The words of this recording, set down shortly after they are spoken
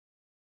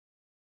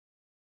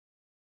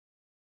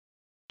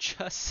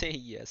Just say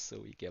yes so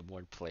we get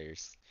more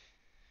players.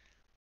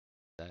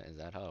 Is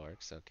that how it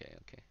works? Okay,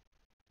 okay.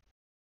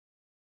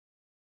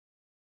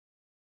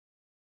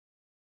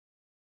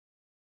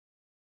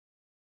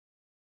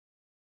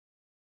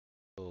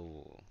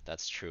 Oh,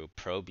 that's true.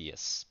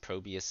 Probius.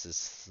 Probius is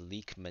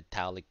sleek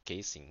metallic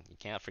casing. You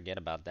can't forget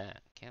about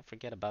that. Can't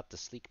forget about the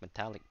sleek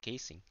metallic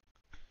casing.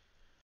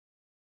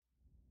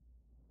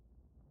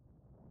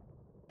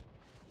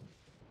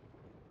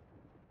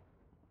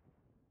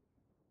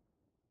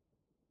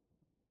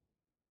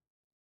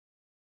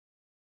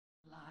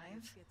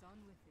 Live? Get on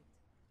with it.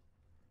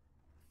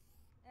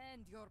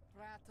 End your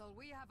prattle.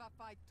 We have a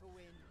fight to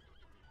win.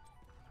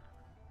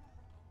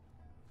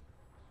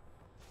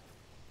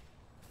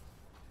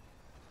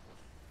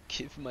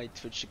 Give my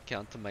Twitch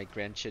account to my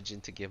grandchildren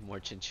to give more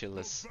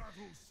chinchillas.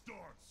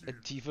 A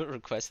diva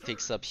request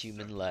takes up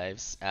human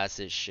lives, as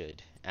it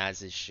should.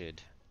 As it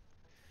should.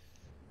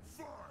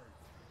 5,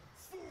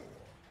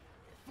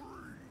 4,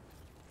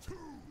 3, 2,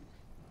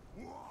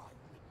 1.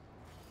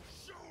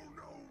 Show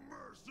no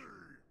mercy.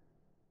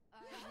 I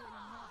will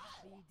not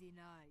be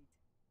denied.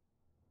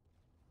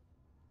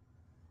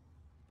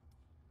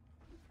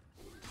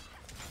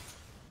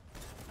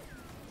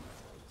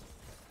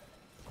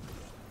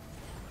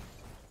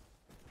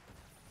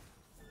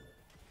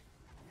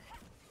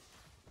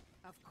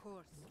 Of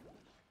course.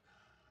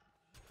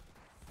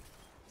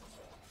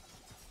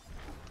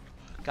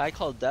 Guy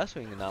called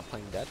Deathwing and not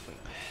playing Deathwing.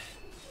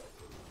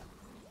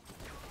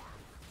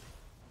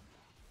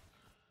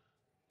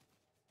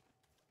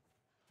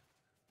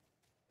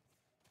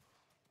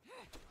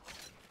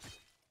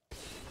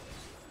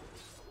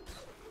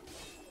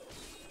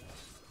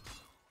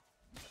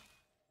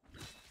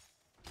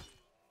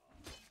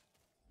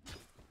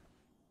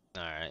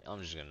 Alright,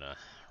 I'm just gonna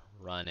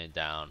run it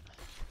down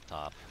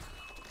top.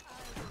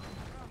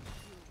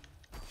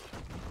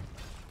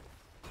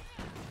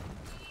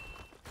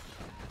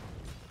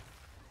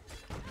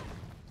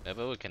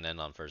 Maybe we can end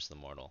on first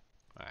immortal.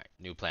 Alright,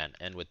 new plan.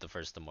 End with the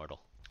first immortal.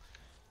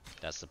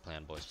 That's the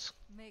plan, boys.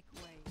 Make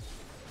way.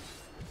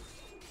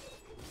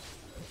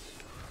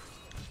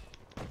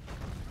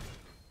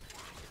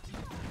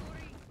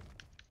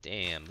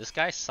 Damn, this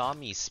guy saw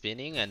me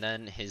spinning and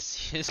then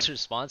his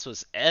response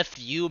was F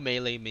you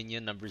melee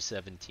minion number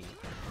 17.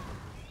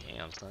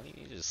 Damn, son,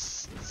 he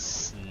just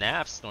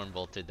snap storm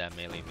bolted that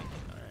melee minion.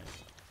 Alright.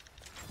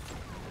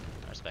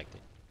 I respect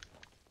it.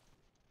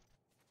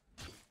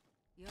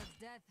 Your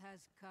death has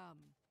come.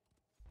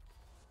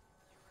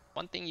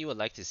 One thing you would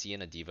like to see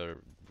in a diva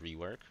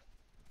rework?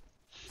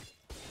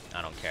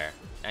 I don't care.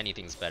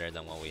 Anything's better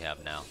than what we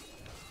have now.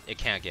 It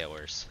can't get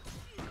worse.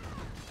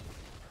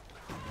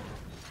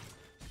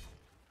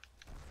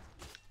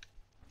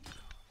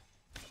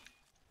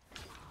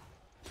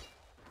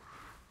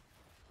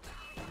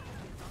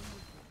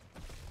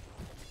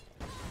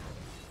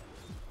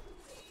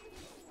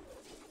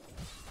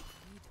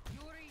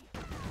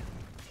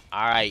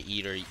 Alright,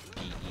 eater, be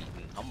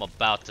eaten. I'm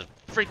about to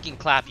freaking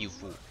clap you,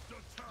 fool.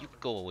 You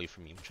go away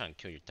from me. I'm trying to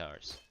kill your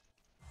towers.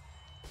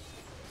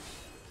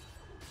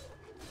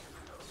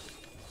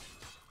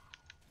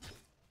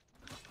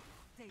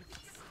 Take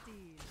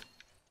steel.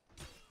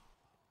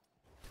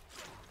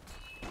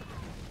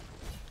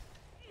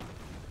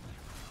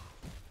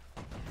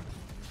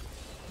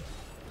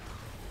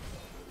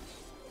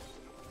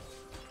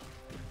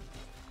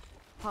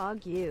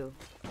 Hog you.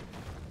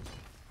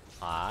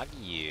 Hog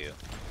you.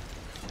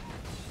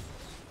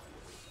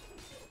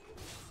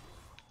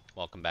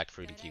 Welcome back,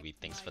 Fruity Kiwi.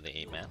 Thanks for the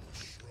 8 man.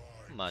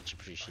 Much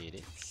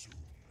appreciated.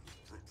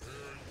 Prepare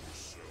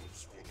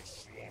yourselves for the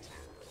slaughter.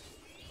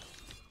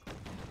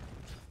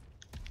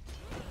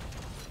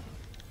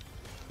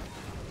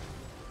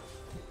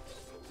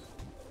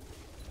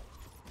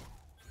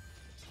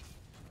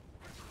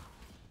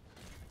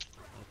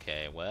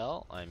 Okay,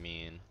 well, I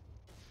mean,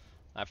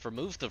 I've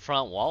removed the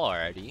front wall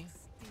already.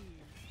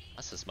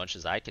 That's as much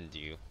as I can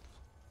do.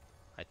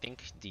 I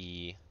think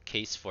the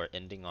case for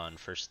ending on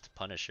first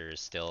Punisher is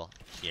still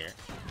here.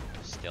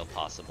 Still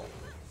possible.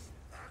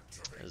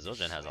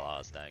 Zildjian has a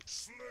lot of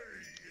stacks.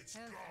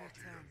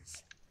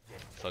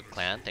 Foot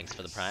Clan, thanks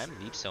for the prime.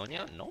 Leap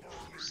Sonya? Nope.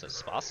 It's a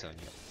Spa Sonya.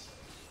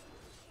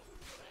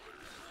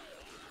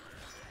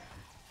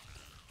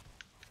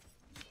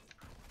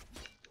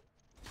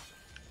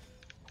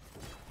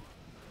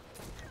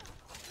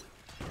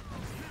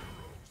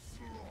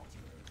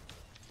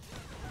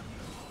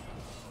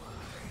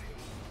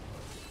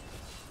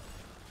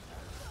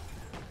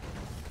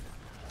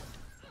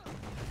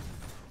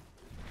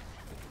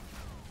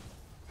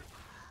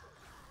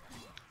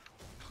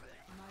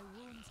 My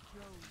wounds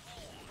close.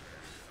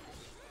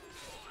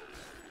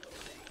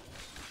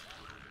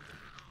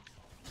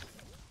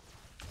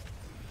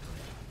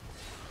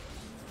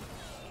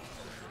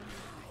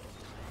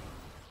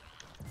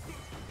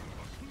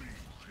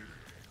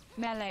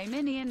 Melee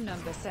minion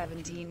number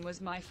 17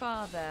 was my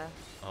father.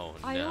 Oh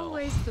no. I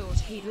always thought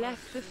he'd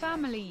left the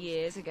family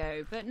years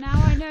ago, but now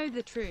I know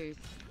the truth.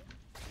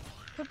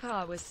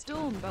 Papa was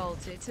storm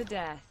bolted to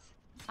death.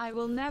 I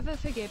will never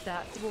forgive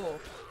that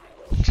dwarf.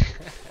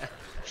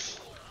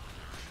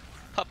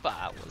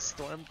 Papa was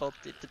storm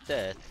bolted to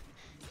death.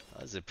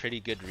 That was a pretty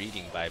good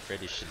reading by a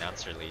British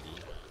announcer lady.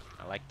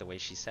 I like the way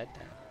she said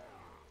that.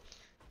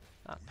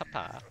 Not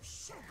Papa.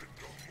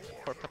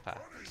 Poor Papa.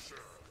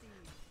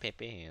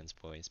 Pepe hands,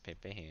 boys.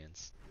 Pepe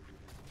hands.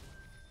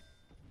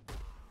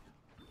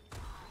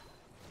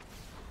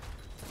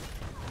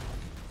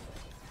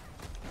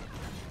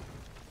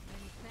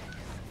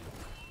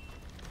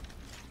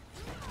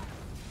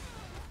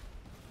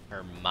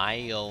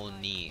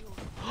 Hermione.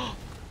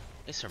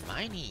 It's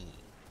Hermione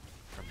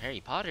from Harry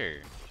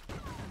Potter.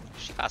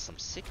 She got some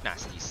sick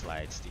nasty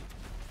slides, dude.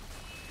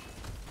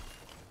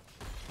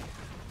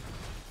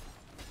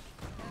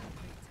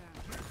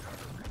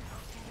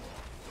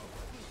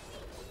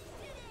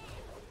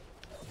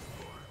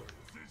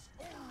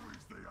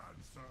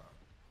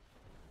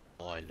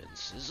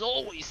 Violence is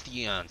always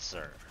the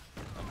answer.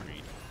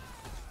 Agreed.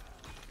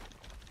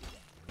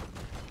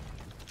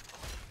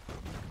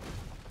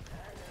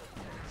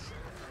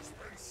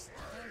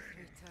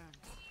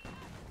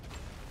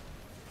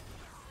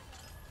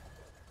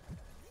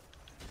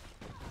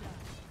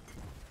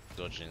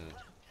 Dojin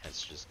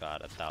has just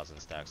got 1,000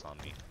 stacks on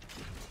me.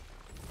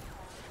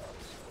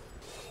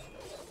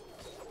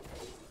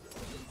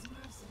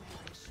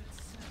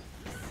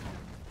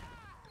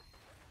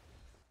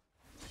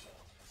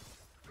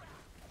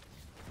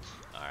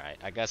 Alright,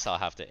 I guess I'll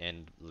have to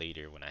end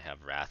later when I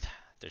have Wrath.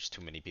 There's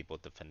too many people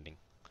defending.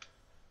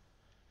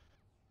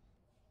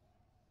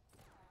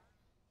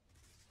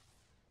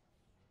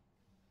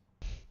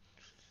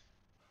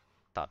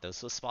 Thought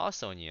this was Spa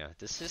Sonya.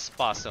 This is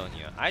Spa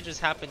Sonya. I just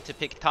happened to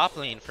pick top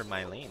lane for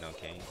my lane,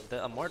 okay?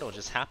 The Immortal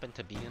just happened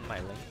to be in my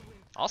lane.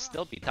 I'll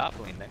still be top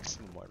lane next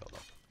Immortal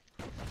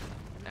though.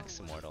 Next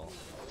Immortal,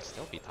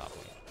 still be top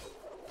lane.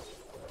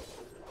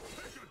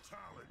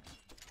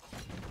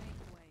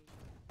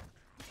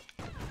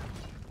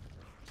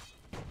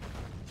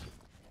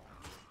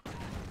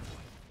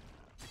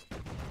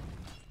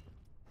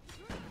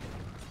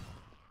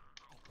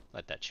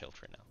 Let that chill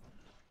for now.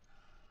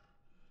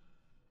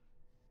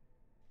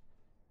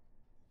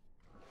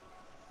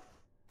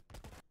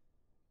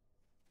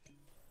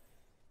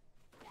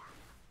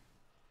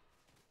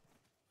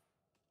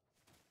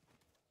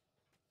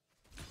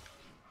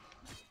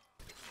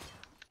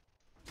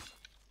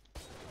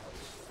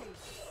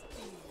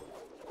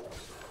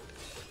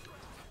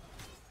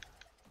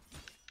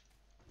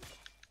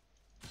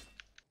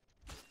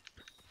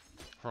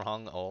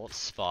 Wrong ult.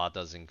 Spa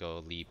doesn't go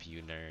leap,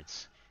 you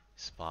nerds.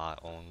 Spa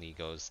only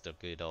goes the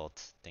good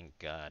ult. Thank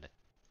God.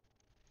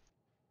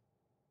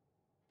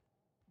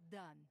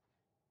 Done.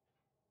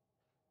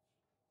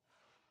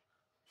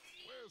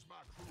 Where's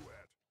my crew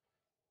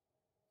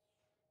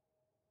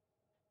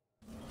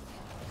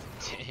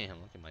at?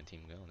 Damn, look at my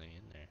team go. They're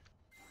in there.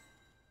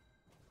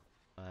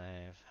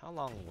 5. How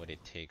long would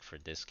it take for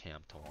this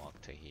camp to walk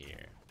to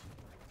here?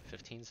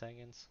 15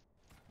 seconds?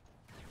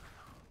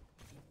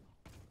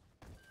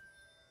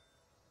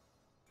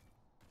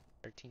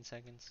 13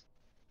 seconds?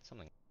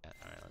 Something like that.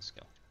 Alright, let's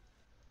go.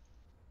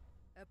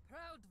 A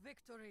proud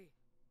victory.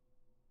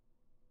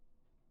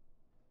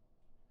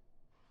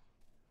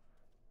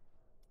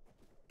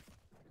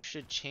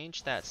 Should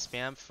change that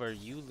spam for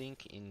you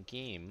link in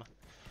game.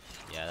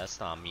 Yeah,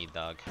 that's not me,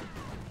 dog.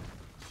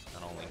 I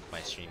don't link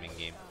my stream in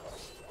game.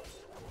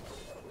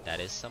 That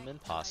is some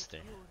imposter.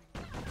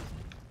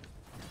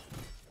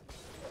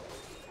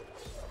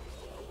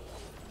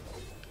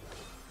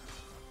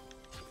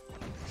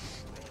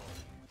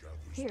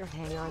 Here,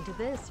 hang on to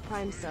this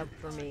prime sub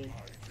for me.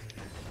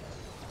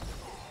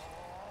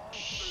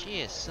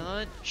 Shit,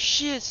 son.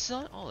 Shit,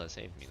 son. Oh, that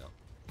saved me,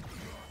 though.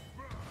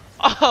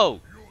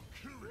 Oh!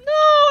 No!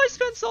 I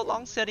spent so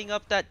long setting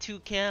up that 2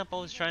 camp. I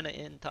was trying to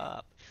end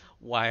top.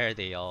 Why are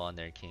they all on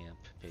their camp?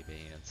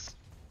 Baby hands.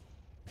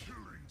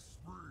 Killing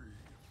spree.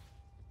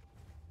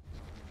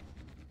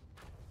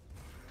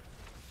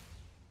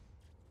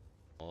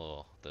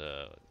 Oh,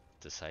 the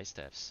side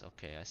steps.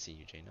 Okay, I see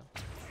you, Jano.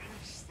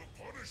 Face the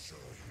Punisher,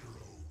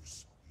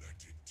 heroes. Let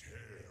it tear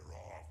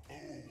our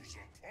foes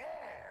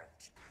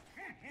apart.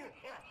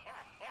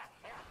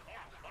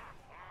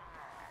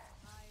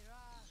 My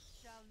wrath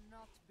shall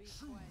not be Choose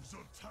quenched. a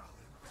talent.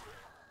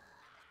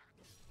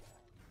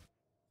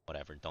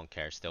 Whatever, don't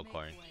care. Still Make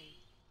corn. way.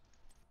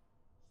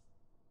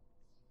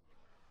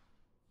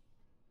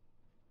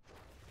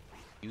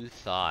 You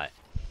thought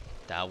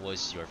that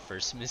was your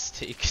first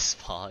mistake.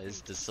 Spa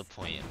is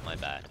disappointing. My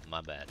bad.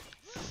 My bad.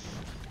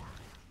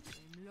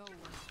 Aim low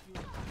and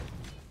few.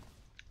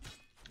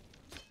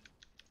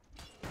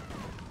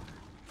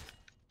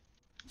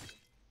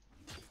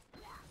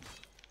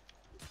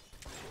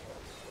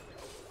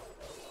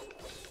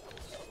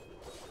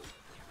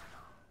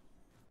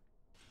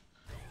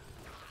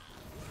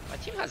 My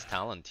team has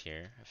talent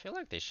here. I feel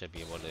like they should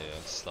be able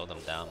to slow them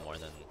down more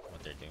than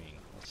what they're doing.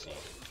 Let's see.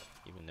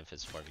 Even if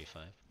it's 4v5.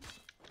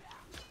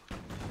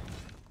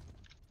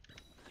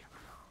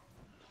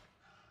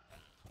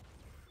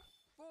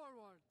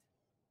 Forward.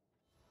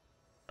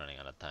 Running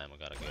out of time. We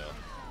gotta go.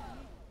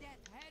 Meet death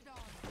head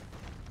on.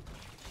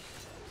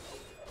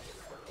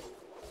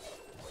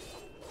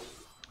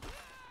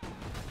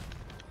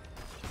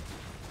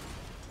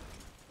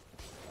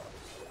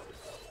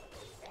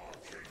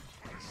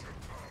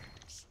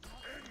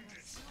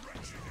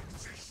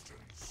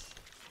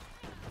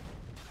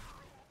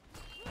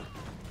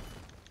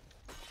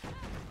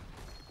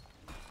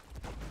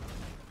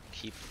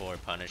 peep for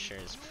Punisher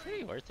is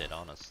pretty worth it,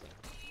 honestly.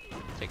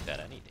 Take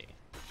that any day.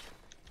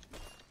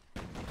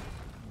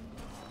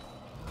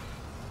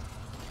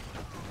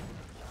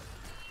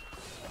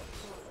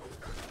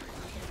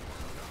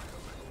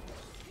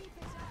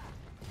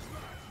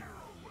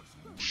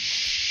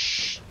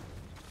 Shh.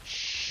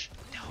 Shh.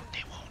 No,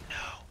 they won't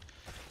know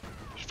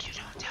if you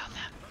don't tell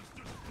them.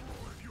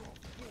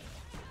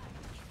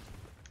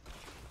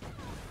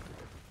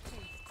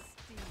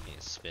 Yeah,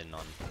 spin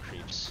on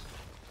creeps.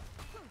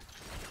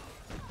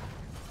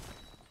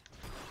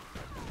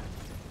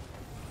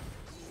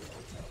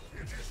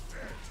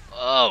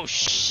 Oh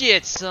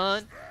shit,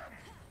 son!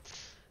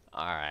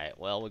 Alright,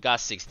 well, we got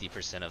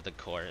 60% of the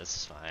core,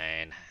 it's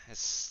fine.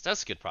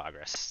 That's good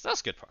progress.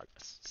 That's good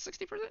progress.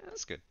 60%?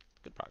 That's good.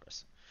 Good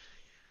progress.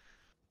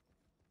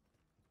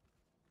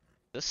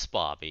 The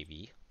spa,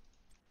 baby.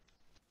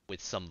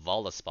 With some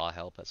Vala spa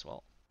help as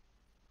well.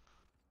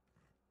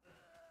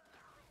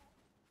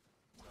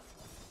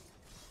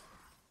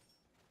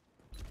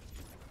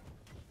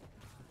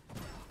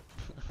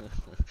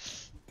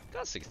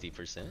 Got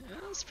 60%. Yeah,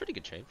 that's pretty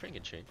good trade. Pretty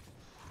good trade.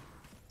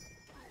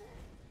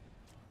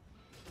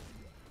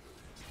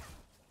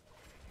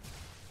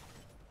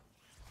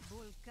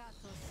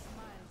 Volcato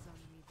smiles on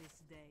me this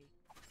day.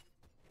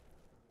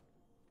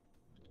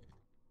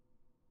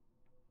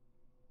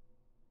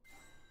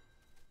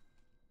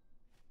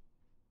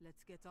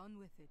 Let's get on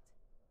with it.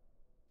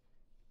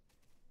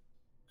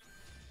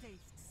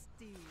 Taste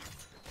steel.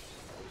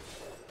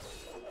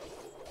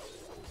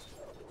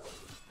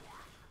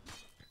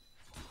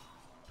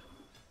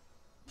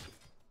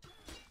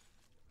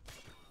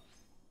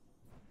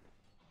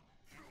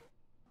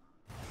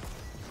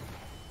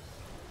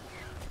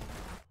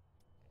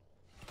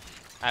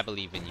 I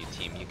believe in you,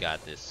 team. You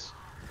got this.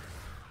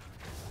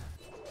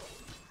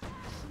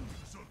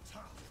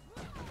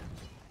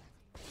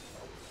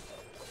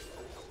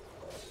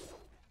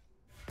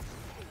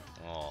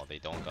 Oh, they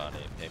don't got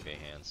it. Pepe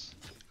hands.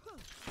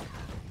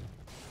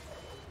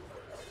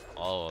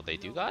 Oh, they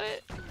do got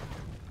it?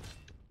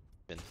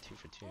 Been 2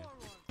 for 2.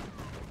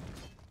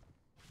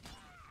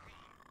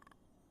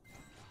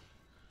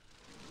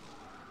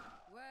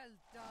 Well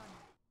done.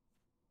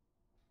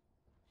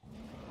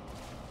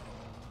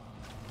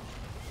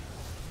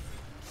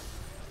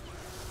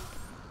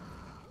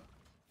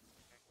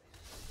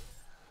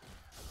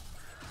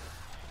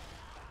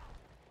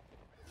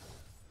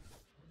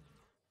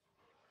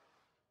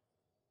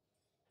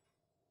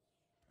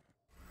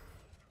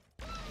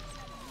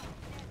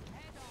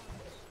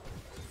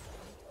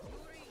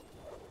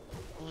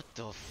 What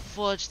the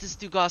fudge? This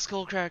dude got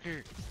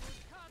Skullcracker.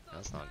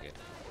 That's not good.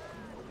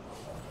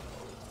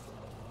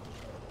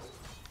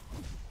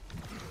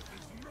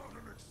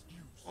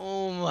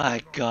 Oh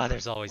my god,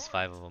 there's always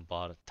 5 of them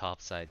bottom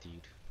top side,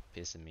 dude.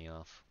 Pissing me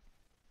off.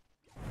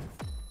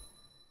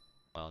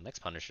 Well, next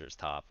Punisher is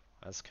top.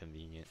 That's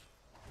convenient.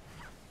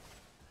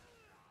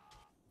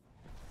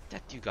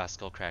 That dude got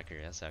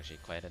Skullcracker. That's actually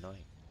quite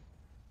annoying.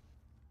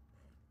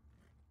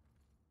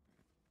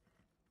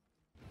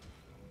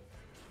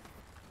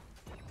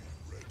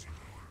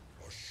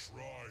 A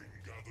shrine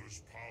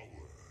gathers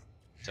power.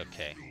 It's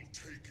okay. You'll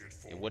take it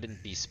for It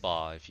wouldn't be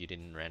spa if you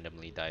didn't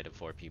randomly die to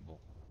 4 people.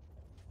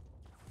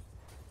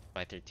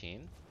 By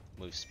 13,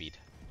 move speed.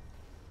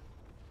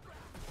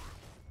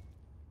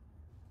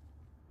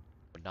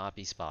 Would not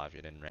be spa if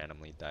you didn't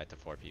randomly die to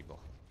 4 people.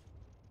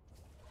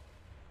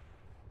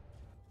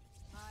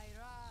 My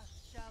wrath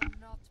shall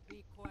not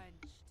be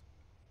quenched.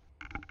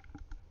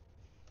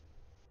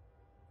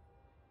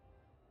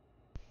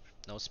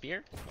 No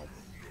spear? Nope.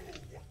 know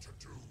what to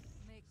do.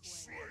 Make way.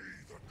 Slay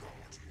the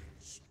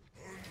Guardians.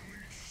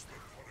 Unleash the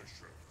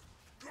Punisher.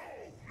 Go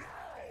now!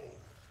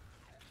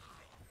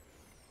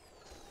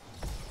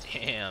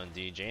 Damn,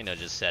 dude, Jaina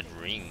just said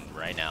ring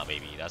right now,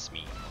 baby. That's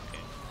me. Okay.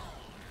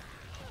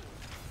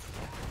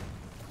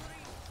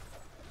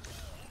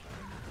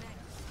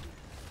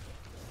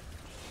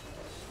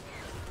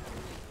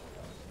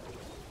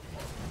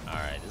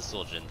 Alright, this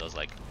Zul'jin does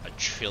like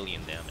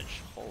 1,000,000,000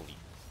 damage. Holy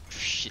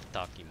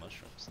shiitake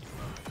mushrooms, dude.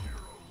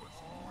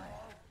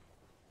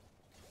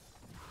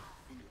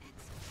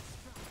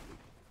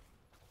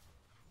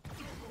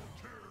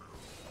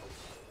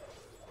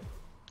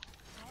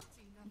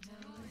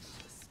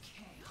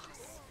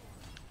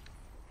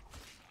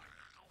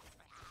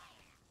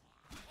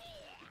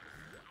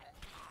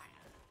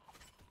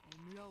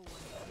 And no one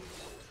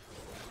fears.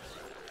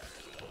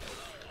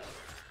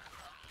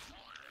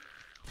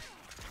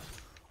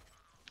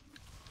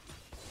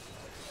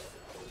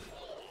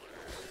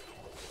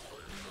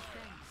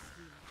 Thanks,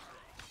 dear.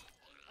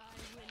 I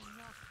will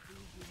not be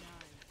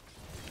denied.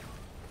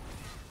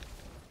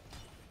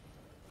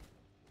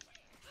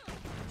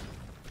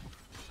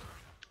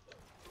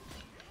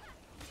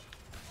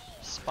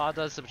 Spa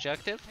does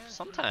objective?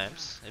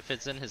 Sometimes, if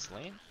it's in his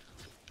lane.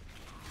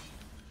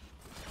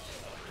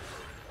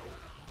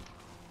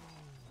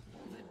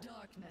 The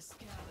darkness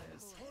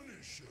gathers.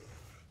 Punisher,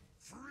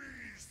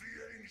 freeze the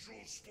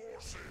Angel's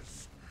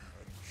forces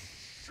and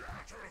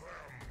shatter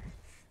them!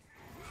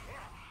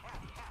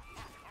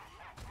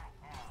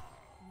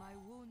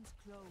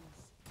 close.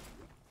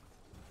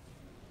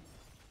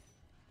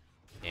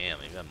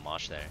 Damn, even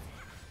Mosh there.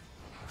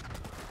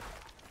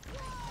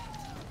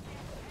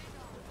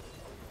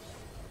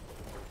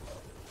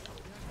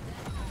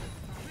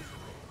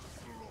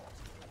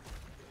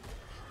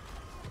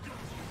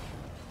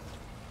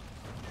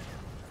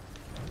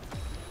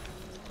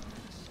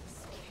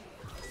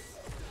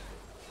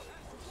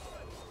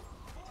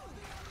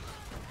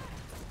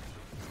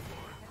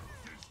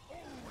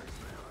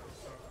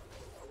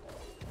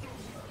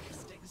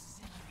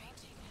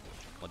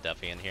 Will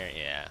that be in here?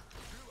 Yeah.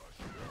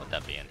 Will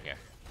that be in here?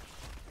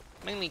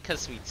 Mainly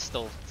because we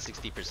stole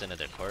 60% of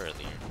their core earlier.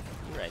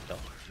 You right though.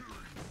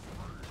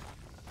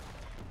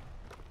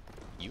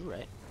 You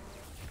right.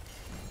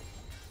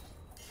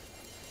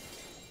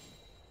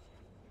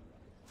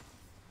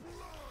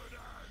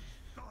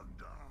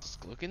 Is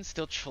Glogan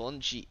still trolling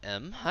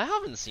GM? I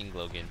haven't seen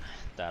Glogan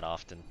that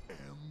often.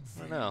 I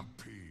don't know.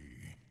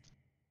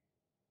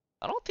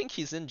 I don't think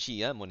he's in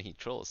GM when he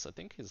trolls. I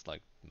think he's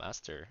like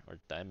Master or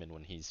Diamond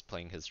when he's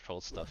playing his troll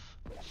stuff.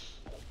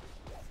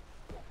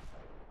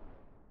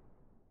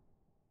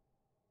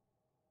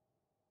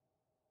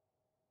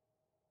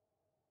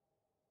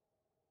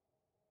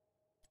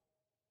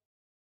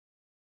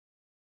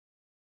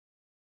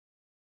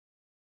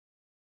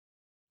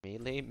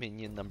 Melee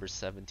minion number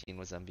 17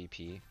 was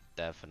MVP.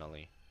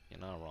 Definitely.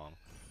 You're not wrong.